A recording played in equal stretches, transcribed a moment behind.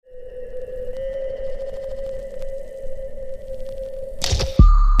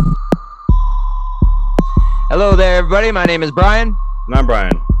Hello there, everybody. My name is Brian, And I'm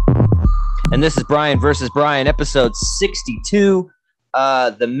Brian. and this is Brian versus Brian, episode 62,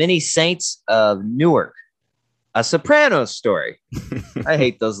 The Many Saints of Newark, a Sopranos story. I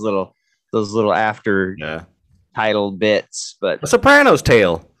hate those little after Yeah. title bits, but A Sopranos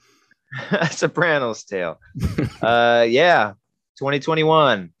tale. a Sopranos tale. Yeah,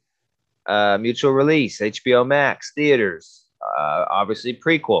 2021, mutual release, HBO Max, theaters, obviously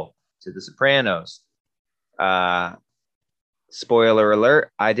prequel to The Sopranos. Spoiler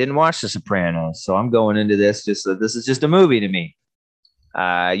alert, I didn't watch The Sopranos, so I'm going into this this is just a movie to me.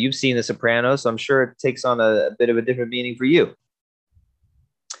 You've seen The Sopranos, so I'm sure it takes on a bit of a different meaning for you.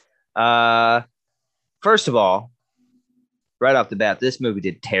 First of all, right off the bat, this movie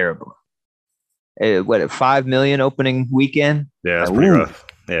did terribly. What, 5 million opening weekend? Yeah, that's pretty rough.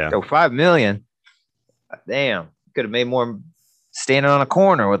 Yeah. So 5 million. Damn, could have made more standing on a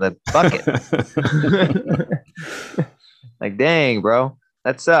corner with a bucket. Like, dang, bro,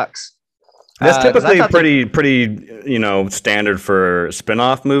 that sucks. That's typically pretty, standard for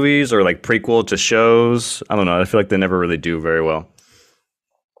spin-off movies or like prequel to shows. I don't know. I feel like they never really do very well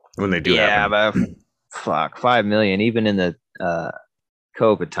when they do. Yeah, happen. but fuck, 5 million, even in the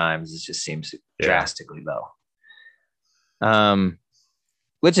COVID times, it just seems drastically low.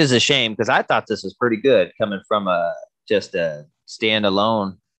 Which is a shame because I thought this was pretty good coming from just a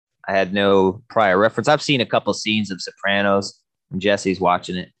standalone. I had no prior reference. I've seen a couple scenes of Sopranos and Jesse's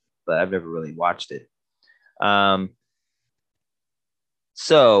watching it, but I've never really watched it.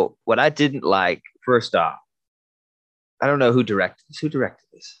 So what I didn't like, first off, I don't know who directed this. Who directed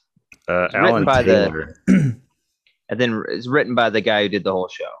this? Alan Taylor. And then it's written by the guy who did the whole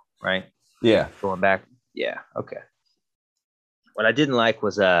show, right? Yeah. Going back. Yeah. Okay. What I didn't like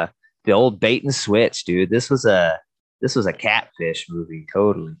was the old bait and switch, dude. This was a catfish movie,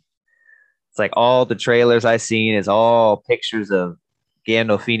 totally. It's like all the trailers I've seen is all pictures of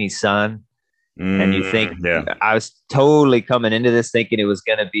Gandolfini's son. And you think, I was totally coming into this thinking it was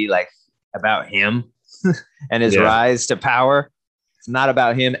going to be like about him and his rise to power. It's not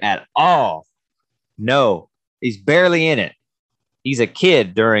about him at all. No, he's barely in it. He's a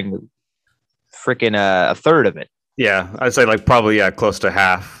kid during freaking a third of it. Yeah, I'd say like probably close to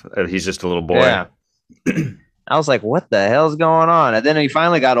half. He's just a little boy. Yeah. I was like, what the hell's going on? And then he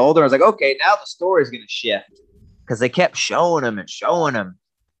finally got older. I was like, okay, now the story's going to shift because they kept showing him.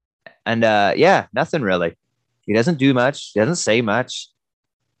 And nothing really. He doesn't do much. He doesn't say much.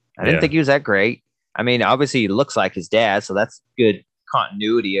 I didn't think he was that great. I mean, obviously he looks like his dad, so that's good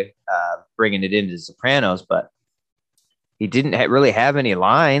continuity, bringing it into Sopranos, but he didn't really have any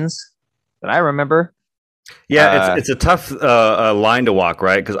lines that I remember. Yeah, it's a tough line to walk,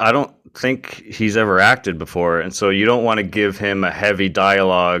 right? Because I don't think he's ever acted before, and so you don't want to give him a heavy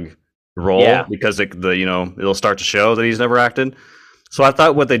dialogue role because it'll start to show that he's never acted. So I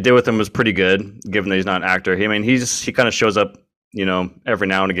thought what they did with him was pretty good, given that he's not an actor. I mean, he kind of shows up, every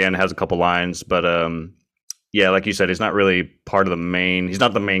now and again, has a couple lines, but like you said, he's not really part of the main. He's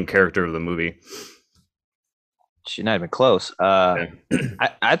not the main character of the movie. She's not even close. I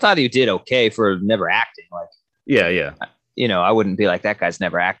thought he did okay for never acting. Like, I wouldn't be like, that guy's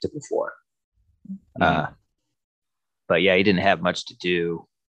never acted before. But yeah, he didn't have much to do.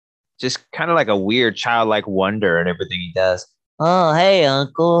 Just kind of like a weird childlike wonder in everything he does. Oh, hey,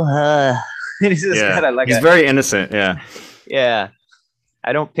 Uncle. He's just kind of like he's very innocent. Yeah. Yeah.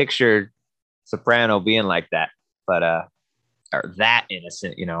 I don't picture Soprano being like that, but or that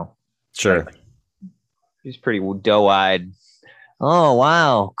innocent, Sure. Like, he's pretty doe-eyed. Oh,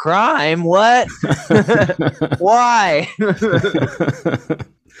 wow. Crime? What? Why?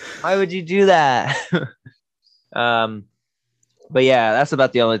 Why would you do that? But yeah, that's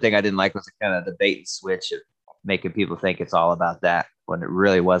about the only thing I didn't like was kind of the bait and switch of making people think it's all about that when it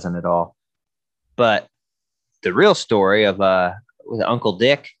really wasn't at all. But the real story of was Uncle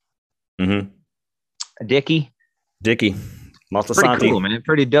Dick. Mm-hmm. Dickie. Maltasanti. Pretty cool, man.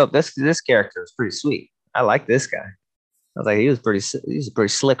 Pretty dope. This character is pretty sweet. I like this guy. I was like, he's a pretty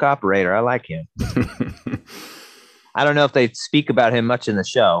slick operator. I like him. I don't know if they speak about him much in the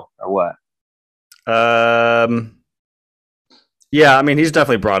show or what. Yeah, I mean, he's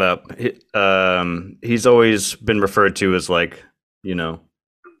definitely brought up. He's always been referred to as like,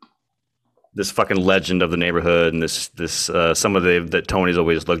 this fucking legend of the neighborhood, and this somebody that Tony's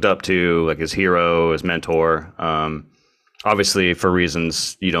always looked up to, like his hero, his mentor. Obviously, for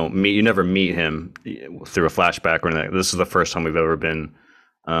reasons you never meet him through a flashback or anything. This is the first time we've ever been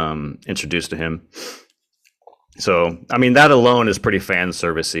introduced to him. So, I mean, that alone is pretty fan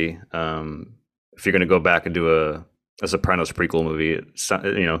servicey. If you're going to go back and do a Sopranos prequel movie,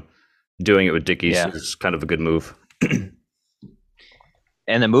 doing it with Dickie is kind of a good move.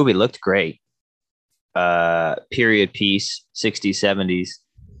 And the movie looked great. Period piece, 60s, 70s.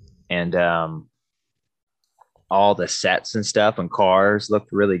 And all the sets and stuff and cars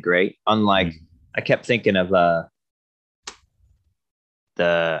looked really great. Unlike, I kept thinking of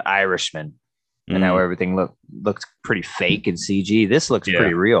the Irishman and how everything looked pretty fake in CG. This looks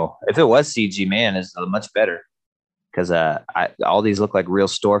pretty real. If it was CG, man, it's much better, because all these look like real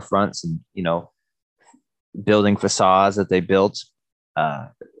storefronts and, you know, building facades that they built.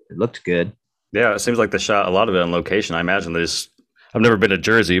 It looked good. Yeah, it seems like they shot a lot of it on location. I imagine I've never been to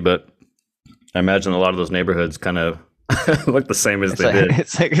Jersey, but I imagine a lot of those neighborhoods kind of look the same as they did.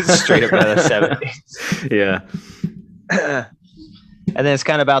 It's like it's straight up out of the 70s. Yeah. And then it's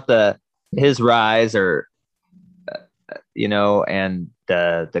kind of about his rise, or you know, and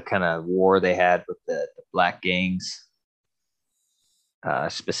the kind of war they had with the black gangs,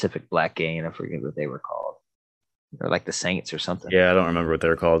 specific black gang. I forget what they were called. They're like the Saints or something. Yeah, I don't remember what they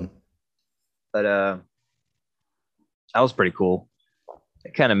were called. But that was pretty cool.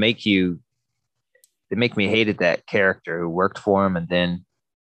 It kind of make me hated that character who worked for him and then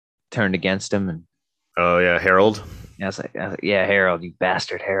turned against him. And oh yeah, Harold. I was like, yeah, Harold, you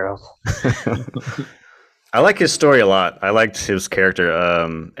bastard, Harold. I like his story a lot. I liked his character.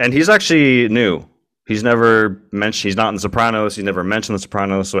 And he's actually new. He's never mentioned, he's not in The Sopranos. He's never mentioned The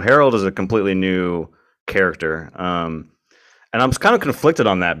Sopranos. So Harold is a completely new character. And I'm kind of conflicted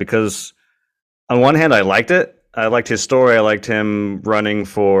on that, because on one hand, I liked it. I liked his story. I liked him running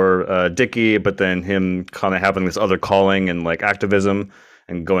for Dickie, but then him kind of having this other calling and like activism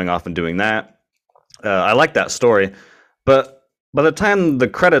and going off and doing that. I liked that story. But by the time the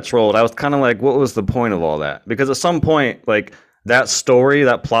credits rolled, I was kind of like, what was the point of all that? Because at some point, like, that story,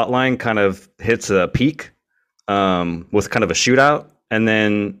 that plot line kind of hits a peak with kind of a shootout. And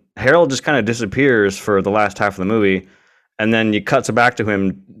then Harold just kind of disappears for the last half of the movie. And then you cuts back to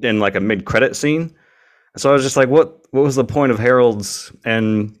him in like a mid-credit scene. So I was just like, what was the point of Harold's?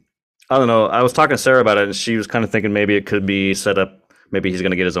 And I don't know. I was talking to Sarah about it, and she was kind of thinking maybe it could be set up. Maybe he's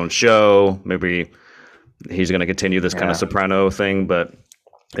going to get his own show. Maybe he's going to continue this kind of Soprano thing, but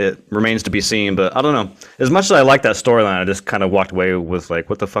it remains to be seen. But I don't know. As much as I like that storyline, I just kind of walked away with like,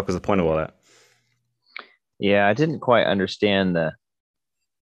 what the fuck was the point of all that? Yeah, I didn't quite understand the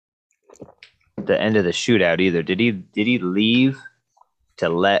end of the shootout either. Did he leave to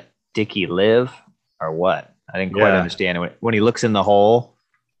let Dickie live, or what? I didn't quite understand it. When he looks in the hole.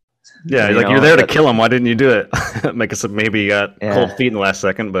 Yeah, you're there to kill him. Why didn't you do it? Make us maybe you got cold feet in the last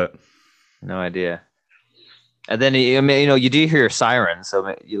second, but no idea. And then you do hear sirens,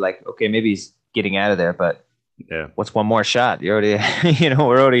 so you're like, okay, maybe he's getting out of there. But what's one more shot? You already,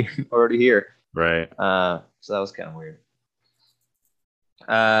 we're already here, right? So that was kind of weird.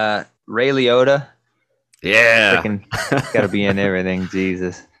 Ray Liotta, got to be in everything.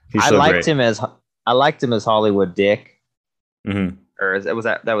 Jesus, I liked him as Hollywood Dick. Mm-hmm. Or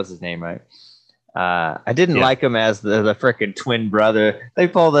that was his name, right? I didn't like him as the freaking twin brother. They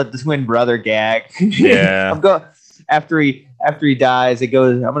pull the twin brother gag. Yeah. After he dies, he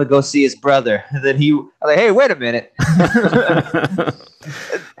goes, I'm gonna go see his brother. And then I'm like, hey, wait a minute.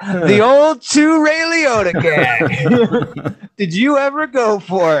 The old two Ray Liotta gag. Did you ever go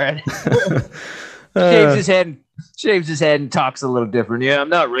for it? Shaves his head and talks a little different. Yeah, I'm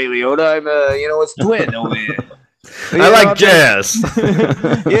not Ray Liotta. I'm it's twin over here. I like jazz.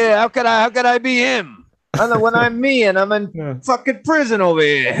 Yeah, how could I be him? When I'm me and I'm in fucking prison over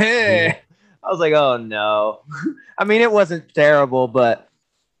here. Hey. I was like, oh no. I mean, it wasn't terrible, but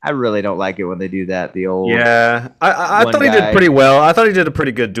I really don't like it when they do that. The old I thought he did pretty well. I thought he did a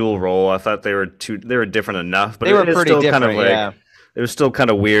pretty good dual role. I thought they were different enough, but they were pretty different. Kind of like, it was still kind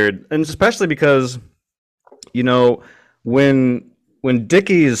of weird, and especially because when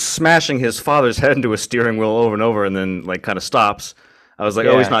Dickie is smashing his father's head into a steering wheel over and over and then like kind of stops, I was like,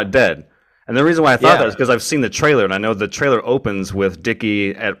 oh, he's not dead. And the reason why I thought that is because I've seen the trailer, and I know the trailer opens with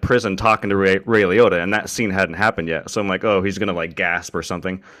Dickie at prison talking to Ray Liotta, and that scene hadn't happened yet. So I'm like, oh, he's going to like gasp or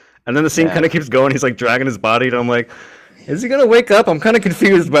something. And then the scene kind of keeps going. He's like dragging his body, and I'm like, is he going to wake up? I'm kind of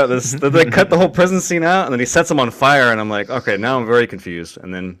confused about this. They cut the whole prison scene out, and then he sets him on fire, and I'm like, okay, now I'm very confused.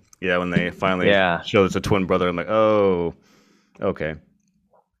 And then, when they finally show it's a twin brother, I'm like, oh, okay.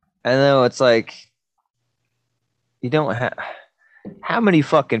 I know, it's like, you don't have... How many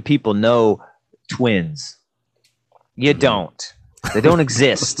fucking people know twins? You don't. They don't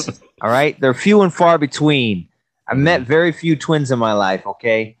exist. All right? They're few and far between. I've met very few twins in my life,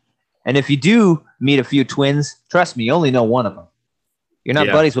 okay? And if you do meet a few twins, trust me, you only know one of them. You're not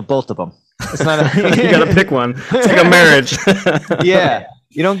buddies with both of them. It's not you got to pick one. It's like a marriage. Yeah.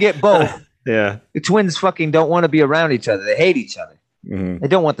 You don't get both. Yeah. The twins fucking don't want to be around each other. They hate each other. Mm-hmm. They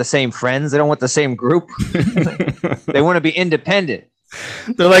don't want the same friends. They don't want the same group. They want to be independent.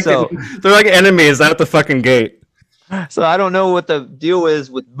 They're like enemies out the fucking gate. So I don't know what the deal is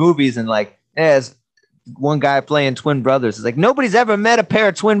with movies and like, as one guy playing twin brothers. It's like nobody's ever met a pair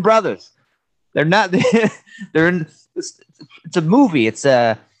of twin brothers. They're not. They're in. It's a movie. It's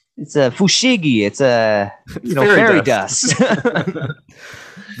a fushigi. It's a fairy dust.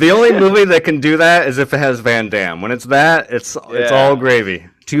 The only movie that can do that is if it has Van Damme. When it's that, it's all gravy.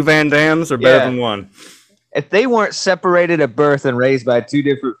 2 Van Dammes are better than one. If they weren't separated at birth and raised by 2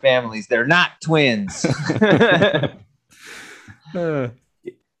 different families, they're not twins. But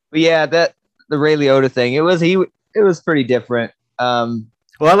yeah, the Ray Liotta thing. It was pretty different. Well,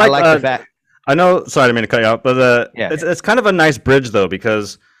 I like the fact. I know. Sorry, I didn't mean to cut you out, but it's kind of a nice bridge though,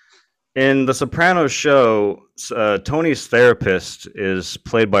 because in the Sopranos show, Tony's therapist is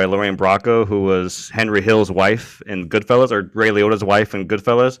played by Lorraine Bracco, who was Henry Hill's wife in Goodfellas, or Ray Liotta's wife in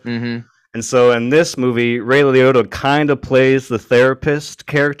Goodfellas. Mm-hmm. And so in this movie, Ray Liotta kind of plays the therapist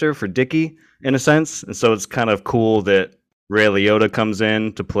character for Dickie in a sense. And so it's kind of cool that Ray Liotta comes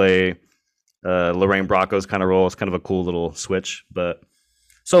in to play Lorraine Bracco's kind of role. It's kind of a cool little switch. But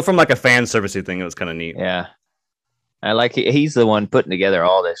so from like a fan servicey thing, it was kind of neat. Yeah. I like he's the one putting together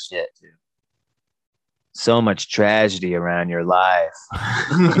all this shit too. So much tragedy around your life.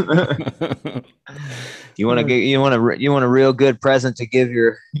 You want a real good present to give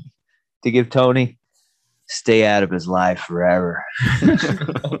Tony? Stay out of his life forever.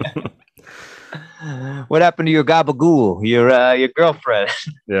 What happened to your gabagool? Your girlfriend?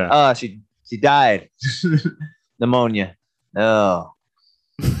 Yeah. Oh, she died. Pneumonia. Oh.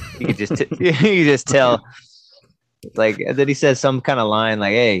 You could just tell. Like, and then he says some kind of line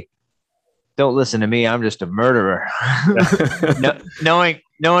like, "Hey, don't listen to me. I'm just a murderer." knowing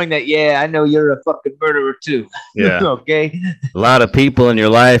that, I know you're a fucking murderer too. Yeah. Okay. A lot of people in your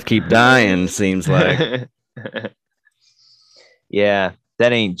life keep dying, seems like. Yeah,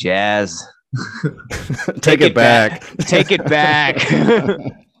 that ain't jazz. Take it back. Take it back.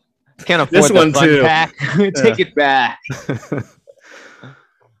 Can't afford this one too. Pack. Take it back.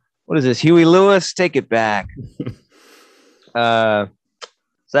 What is this? Huey Lewis? Take it back. So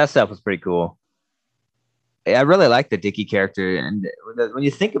that stuff was pretty cool. I really like the Dickie character, and when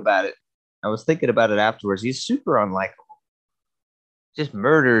you think about it, I was thinking about it afterwards. He's super unlikable. Just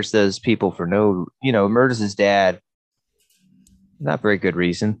murders those people for murders his dad. Not very good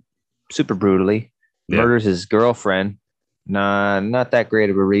reason. Super brutally. Yeah. Murders his girlfriend. Nah, not that great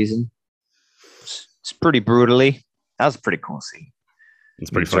of a reason. It's pretty brutally. That was a pretty cool scene. It's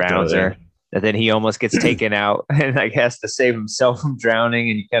pretty fucked up there. And then he almost gets taken out and like has to save himself from drowning.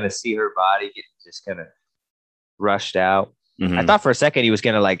 And you kind of see her body get just kind of rushed out. Mm-hmm. I thought for a second he was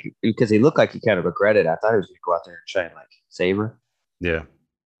going to because he looked like he kind of regretted it. I thought he was going to go out there and try and save her. Yeah.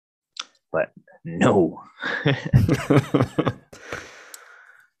 But no.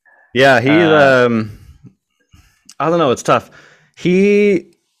 Yeah. He, I don't know. It's tough. I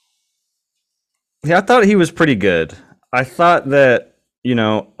thought he was pretty good. I thought that,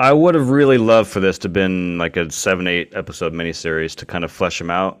 I would have really loved for this to have been like a 7-8 episode miniseries to kind of flesh him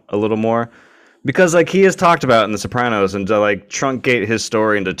out a little more, because he has talked about in The Sopranos, and to truncate his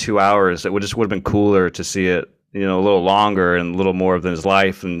story into 2 hours, it would have been cooler to see it, a little longer and a little more of his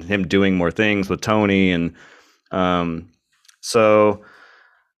life and him doing more things with Tony. And so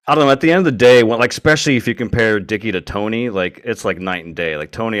I don't know. At the end of the day, especially if you compare Dickie to Tony, it's like night and day.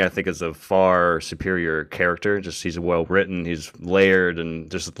 Tony, I think, is a far superior character. Just he's well written, he's layered, and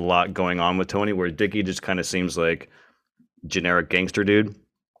there's a lot going on with Tony. Where Dickie just kind of seems like generic gangster dude.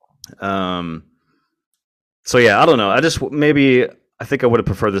 So yeah, I don't know. I think I would have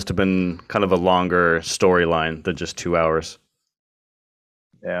preferred this to have been kind of a longer storyline than just 2 hours.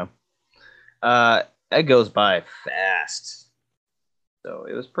 Yeah, that goes by fast. So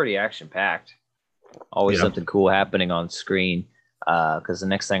it was pretty action-packed. Always something cool happening on screen. Because the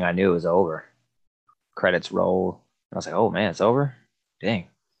next thing I knew, it was over. Credits roll. And I was like, oh, man, it's over? Dang.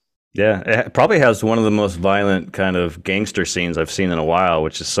 Yeah, it probably has one of the most violent kind of gangster scenes I've seen in a while,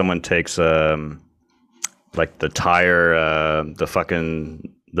 which is someone takes, the tire,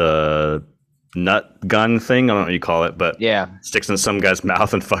 the nut gun thing. I don't know what you call it, but sticks in some guy's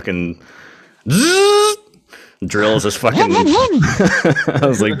mouth and fucking... drills his fucking. I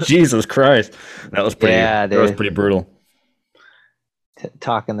was like, Jesus Christ, that was pretty. Yeah, that was pretty brutal.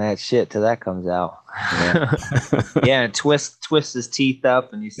 Talking that shit till that comes out. Yeah, yeah, and twist his teeth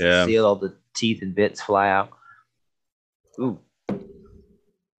up, and you see all the teeth and bits fly out. Ooh,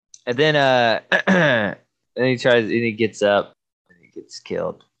 and then he tries, and he gets up, and he gets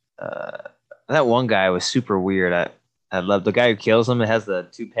killed. That one guy was super weird. I love the guy who kills him. It has the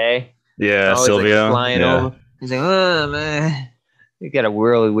toupee. Yeah, Always Silvio. like flying over. He's like, oh man, he got a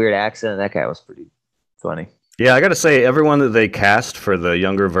really weird accent. That guy was pretty funny. Yeah, I gotta say, everyone that they cast for the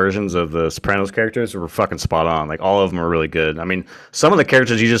younger versions of the Sopranos characters were fucking spot on. Like all of them are really good. I mean, some of the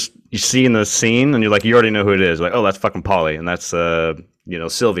characters you see in the scene, and you're like, you already know who it is. Like, oh, that's fucking Paulie, and that's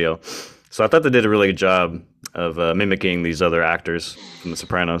Silvio. So I thought they did a really good job of mimicking these other actors from the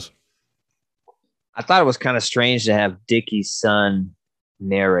Sopranos. I thought it was kind of strange to have Dickie's son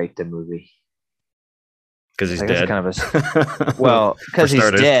narrate the movie because he's dead. Because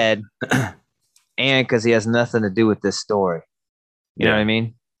he's dead. And because he has nothing to do with this story. You know what I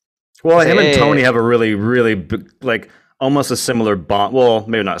mean? Well, him and Tony have a really, really like almost a similar bond. Well,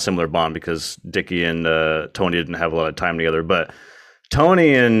 maybe not similar bond because Dickie and Tony didn't have a lot of time together. But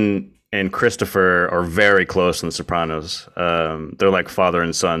Tony and Christopher are very close in The Sopranos. They're like father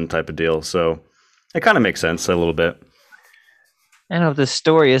and son type of deal. So it kind of makes sense a little bit. I know this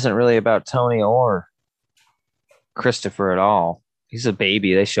story isn't really about Tony or Christopher at all. He's a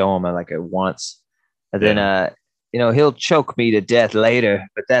baby. They show him like once. And then, he'll choke me to death later,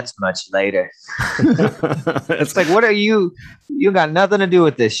 but that's much later. It's like, what are you? You got nothing to do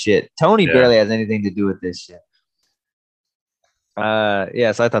with this shit. Tony barely has anything to do with this shit. So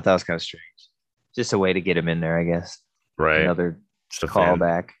I thought that was kind of strange. Just a way to get him in there, I guess. Right. Another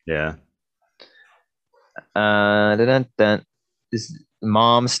callback. Yeah. This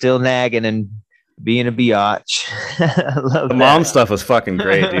mom still nagging and being a biatch. I love the mom stuff was fucking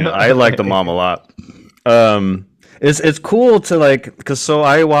great, dude. I like the mom a lot. It's cool to like because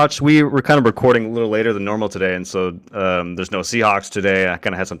we were kind of recording a little later than normal today, and so there's no Seahawks today. I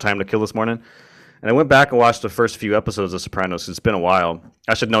kind of had some time to kill this morning, and I went back and watched the first few episodes of Sopranos. It's been a while.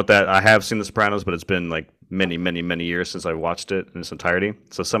 I should note that I have seen The Sopranos, but it's been like many, many, many years since I watched it in its entirety.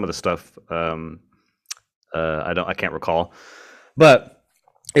 So some of the stuff I can't recall, but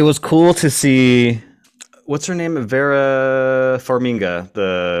it was cool to see. What's her name? Vera Farmiga,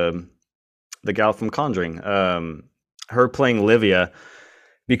 the gal from Conjuring. Her playing Livia,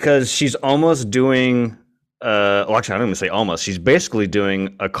 because she's almost doing. Actually, I don't even say almost. She's basically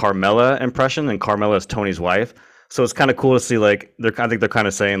doing a Carmela impression, and Carmela is Tony's wife. So it's kind of cool to see. Like I think they're kind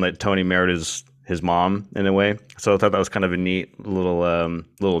of saying like Tony married his mom in a way. So I thought that was kind of a neat little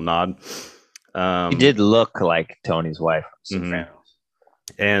nod. He did look like Tony's wife. Mm-hmm.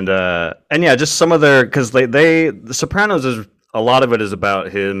 And yeah, just some of their because the Sopranos is a lot of it is about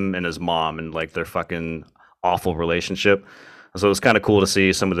him and his mom and like their fucking awful relationship. So it was kind of cool to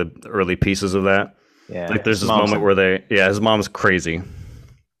see some of the early pieces of that. Yeah, like there's this moment where his mom's crazy.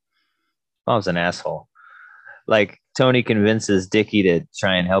 Mom's an asshole. Like Tony convinces Dickie to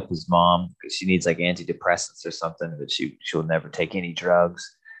try and help his mom because she needs like antidepressants or something, but she'll never take any drugs.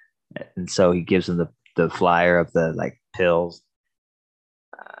 And so he gives him the flyer of the like pills.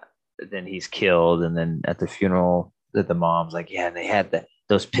 Then he's killed, and then at the funeral, the mom's like, "Yeah, and they had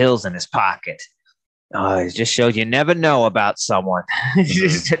those pills in his pocket." Oh, it just shows you never know about someone.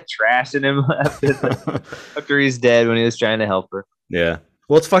 He's just trashing him after he's dead when he was trying to help her. Yeah.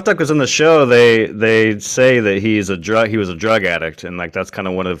 Well, it's fucked up because in the show they say that he was a drug addict, and like that's kind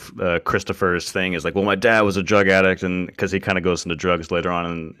of one of Christopher's thing is like, well, my dad was a drug addict, and because he kind of goes into drugs later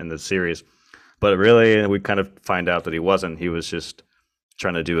on in the series, but really we kind of find out that he wasn't. He was just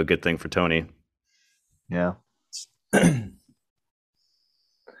trying to do a good thing for Tony. Yeah.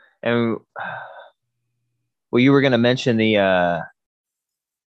 And well, you were going to mention the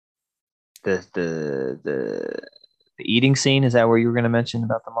eating scene. Is that where you were going to mention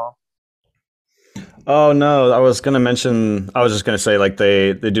about the mom? Oh no, I was just going to say like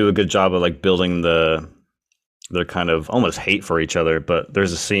they do a good job of like building their kind of almost hate for each other. But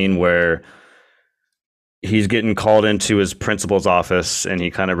there's a scene where he's getting called into his principal's office, and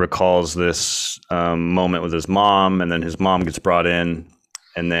he kind of recalls this moment with his mom, and then his mom gets brought in,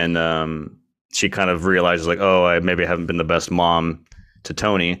 and then she kind of realizes like, oh, I maybe haven't been the best mom to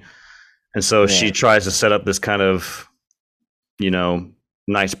Tony, and so she tries to set up this kind of,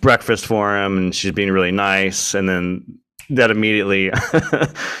 nice breakfast for him, and she's being really nice, and then that immediately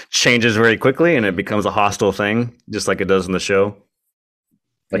changes very quickly, and it becomes a hostile thing, just like it does in the show.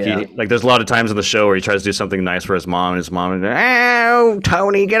 Like there's a lot of times in the show where he tries to do something nice for his mom, and his mom is like, "Oh,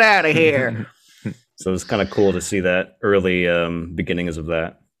 Tony, get out of here!" So it's kind of cool to see that early beginnings of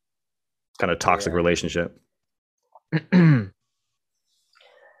that kind of toxic relationship.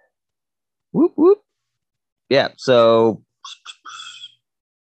 Whoop whoop. Yeah. So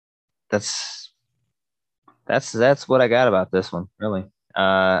that's what I got about this one. Really,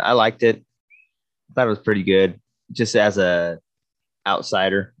 I liked it. I thought it was pretty good. Just as a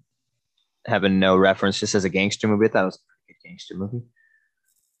outsider, having no reference, just as a gangster movie. I thought it was a pretty good gangster movie.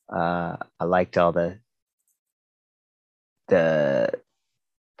 I liked all the the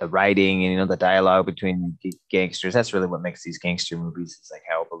writing and the dialogue between the gangsters. That's really what makes these gangster movies. It's like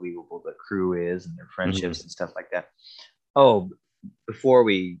how believable the crew is and their friendships and stuff like that. Oh, before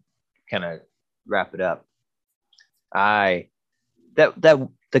we kind of wrap it up, the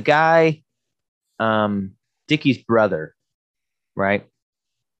guy, Dickie's brother, right?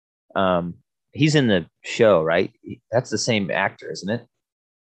 He's in the show, right? That's the same actor, isn't it?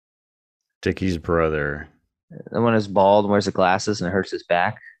 Dickie's brother. The one who's bald and wears the glasses and it hurts his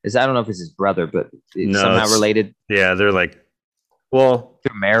back. I don't know if it's his brother, but it's somehow related. Yeah, they're like, well,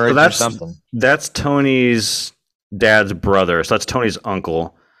 through marriage or something. That's Tony's dad's brother, so that's Tony's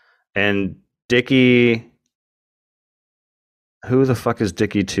uncle. And Dickie, who the fuck is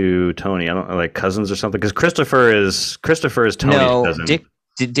Dickie to Tony? I don't know, like cousins or something. Because Christopher is Tony's cousin.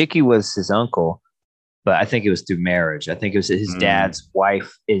 Dickie was his uncle, but I think it was through marriage. I think it was his dad's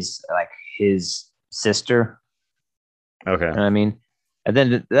wife is like his sister. Okay. You know what I mean? And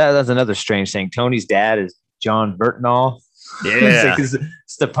then that's another strange thing. Tony's dad is John Bernthal. Yeah. It's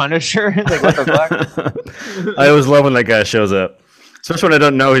the Punisher. Like, what the fuck? I always love when that guy shows up. Especially when I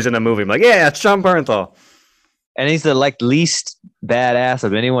don't know he's in a movie. I'm like, yeah, it's John Bernthal. And he's the least badass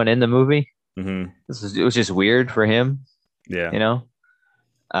of anyone in the movie. Mm-hmm. It was just weird for him. Yeah. You know?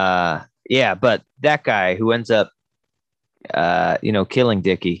 Yeah, but that guy who ends up killing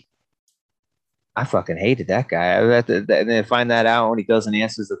Dickie, I fucking hated that guy. And then find that out when he goes and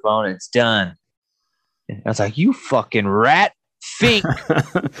answers the phone and it's done. And I was like, you fucking rat. Fink.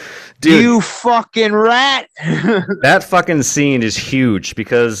 Dude, you fucking rat. That fucking scene is huge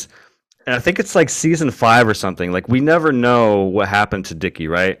because I think it's like season 5 or something. Like, we never know what happened to Dickie,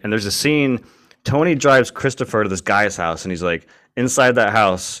 right? And there's a scene, Tony drives Christopher to this guy's house and he's like, inside that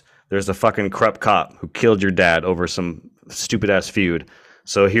house, there's a fucking corrupt cop who killed your dad over some stupid ass feud.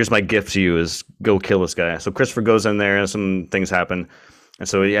 So here's my gift to you is go kill this guy. So Christopher goes in there and some things happen. And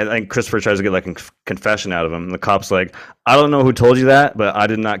so I think Christopher tries to get like a confession out of him. And the cop's like, I don't know who told you that, but I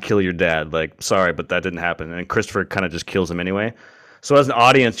did not kill your dad. Like, sorry, but that didn't happen. And Christopher kind of just kills him anyway. So as an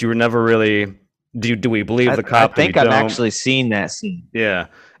audience, you were never really, do we believe the cop? I think I've actually seen that scene. Yeah.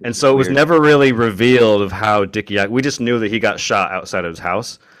 And so it was never really revealed of how Dickie, we just knew that he got shot outside of his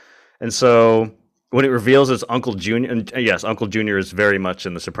house. And so when it reveals it's Uncle Junior, and yes, Uncle Junior is very much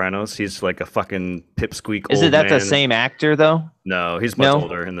in The Sopranos. He's like a fucking pipsqueak old man. Is that the same actor though? No, he's much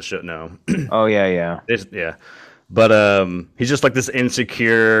older in the show. No. Oh yeah. Yeah. But he's just like this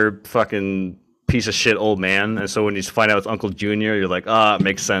insecure fucking piece of shit old man. And so when you find out it's Uncle Junior, you're like, it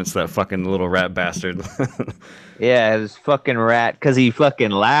makes sense, that fucking little rat bastard. Yeah, this fucking rat, because he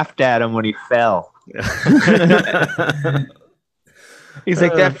fucking laughed at him when he fell. He's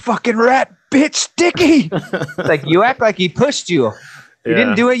like, that fucking rat bitch, Dickie. It's like, you act like he pushed you. He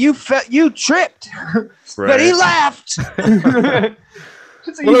didn't do it. You tripped. Right. But he laughed.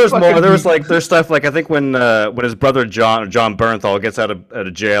 Well, there's more. There's stuff like, I think when his brother John Bernthal gets out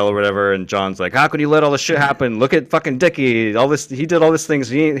of jail or whatever, and John's like, how could you let all this shit happen? Look at fucking Dickie. He did all these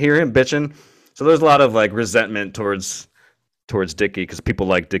things. You didn't hear him bitching. So there's a lot of like resentment towards Dickie because people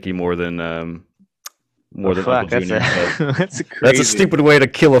like Dickie more than Uncle Junior. That's a stupid way to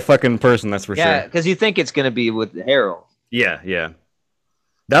kill a fucking person. That's for sure. Yeah, because you think it's gonna be with Harold. Yeah.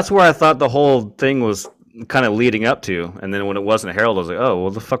 That's where I thought the whole thing was kind of leading up to, and then when it wasn't Harold, I was like, oh,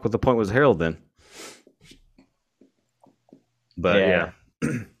 well, the fuck, what the point was Harold then? But yeah.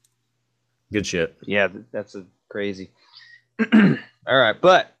 Good shit. Yeah, that's crazy. All right,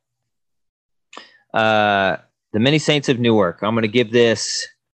 but the Many Saints of Newark, I'm going to give this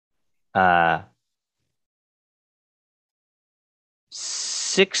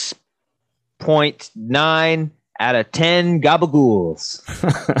 6.9 out of 10 gabagools.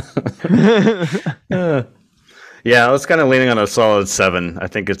 Yeah, I was kind of leaning on a solid 7. I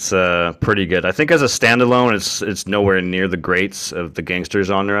think it's pretty good. I think as a standalone, it's nowhere near the greats of the gangster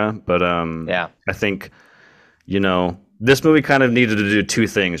genre. But I think, this movie kind of needed to do 2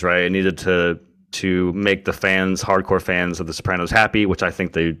 things, right? It needed to make the hardcore fans of The Sopranos happy, which I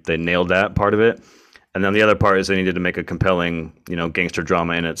think they nailed that part of it. And then the other part is they needed to make a compelling, gangster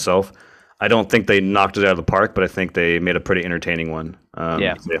drama in itself. I don't think they knocked it out of the park, but I think they made a pretty entertaining one.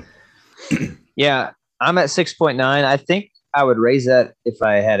 Yeah, I'm at 6.9. I think I would raise that if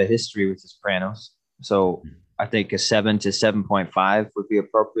I had a history with The Sopranos. So I think a 7 to 7.5 would be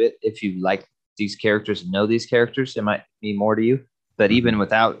appropriate. If you like these characters and know these characters, it might mean more to you. But even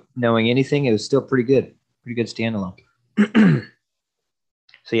without knowing anything, it was still pretty good. Pretty good standalone.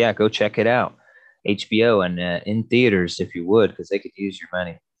 So yeah, go check it out. HBO and in theaters if you would, because they could use your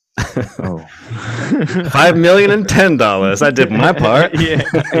money. Oh. $5 million and $10. I did my part. Yeah.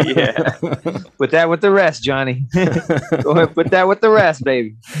 Put that with the rest, Johnny. Go ahead, put that with the rest,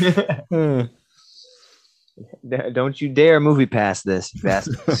 baby. Don't you dare movie pass this, you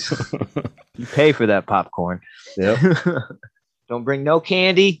bastard. You pay for that popcorn. Yep. Don't bring no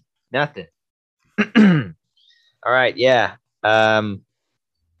candy, nothing. All right, yeah.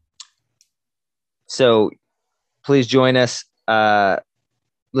 So please join us.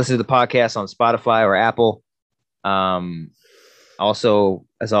 Listen to the podcast on Spotify or Apple. Also,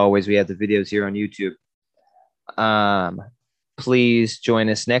 as always, we have the videos here on YouTube. Please join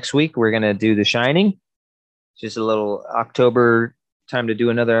us next week. We're going to do The Shining. Just a little October time to do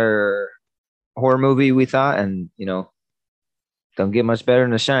another horror movie, we thought. And, don't get much better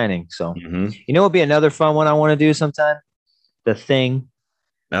than The Shining. So, it'll be another fun one I want to do sometime. The Thing.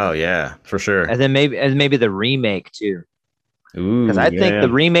 Oh, yeah, for sure. And then maybe the remake, too. Because I think the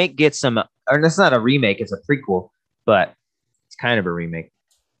remake gets some, or it's not a remake, it's a prequel, but it's kind of a remake.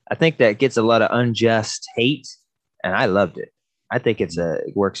 I think that gets a lot of unjust hate, and I loved it. I think it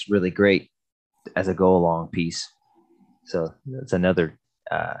works really great as a go along piece. So it's another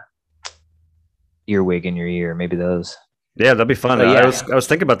earwig in your ear. Maybe those. Yeah, that'd be fun. Yeah. I was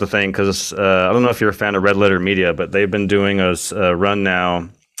thinking about The Thing because I don't know if you're a fan of Red Letter Media, but they've been doing a run now.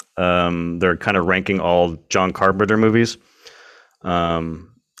 They're kind of ranking all John Carpenter movies. And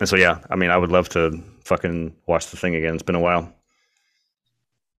so, yeah, I mean, I would love to fucking watch The Thing again. It's been a while.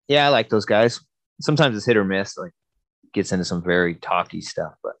 Yeah, I like those guys. Sometimes it's hit or miss. Like, gets into some very talky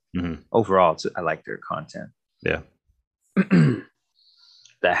stuff, but overall, I like their content. Yeah. The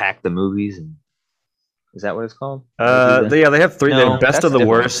Hack the Movies, and is that what it's called? They have three. No, Best of the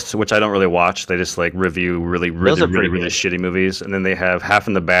Worst, which I don't really watch. They just like review really shitty movies, and then they have Half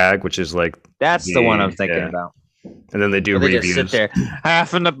in the Bag, which is like that's the one I'm thinking about. And then they do reviews. Just sit there,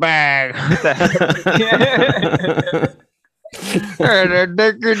 half in the bag.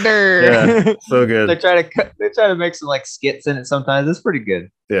 Yeah, so good. They try to make some like skits in it sometimes. It's pretty good.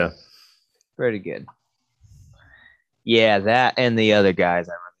 Yeah, pretty good. Yeah, that and the other guys.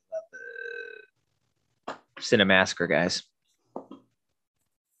 I really love the Cinemassacre guys.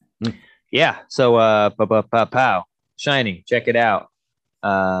 Yeah. So pow. Shining. Check it out.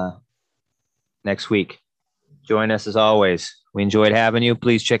 Next week. Join us as always. We enjoyed having you.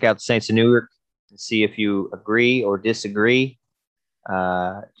 Please check out the Saints of Newark and see if you agree or disagree.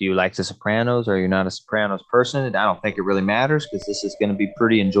 Do you like The Sopranos or you're not a Sopranos person? I don't think it really matters because this is going to be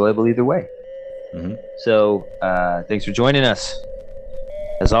pretty enjoyable either way. So thanks for joining us.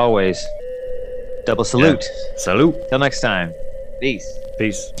 As always, double salute. Yeah. Salute. Till next time. Peace.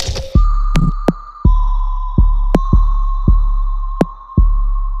 Peace.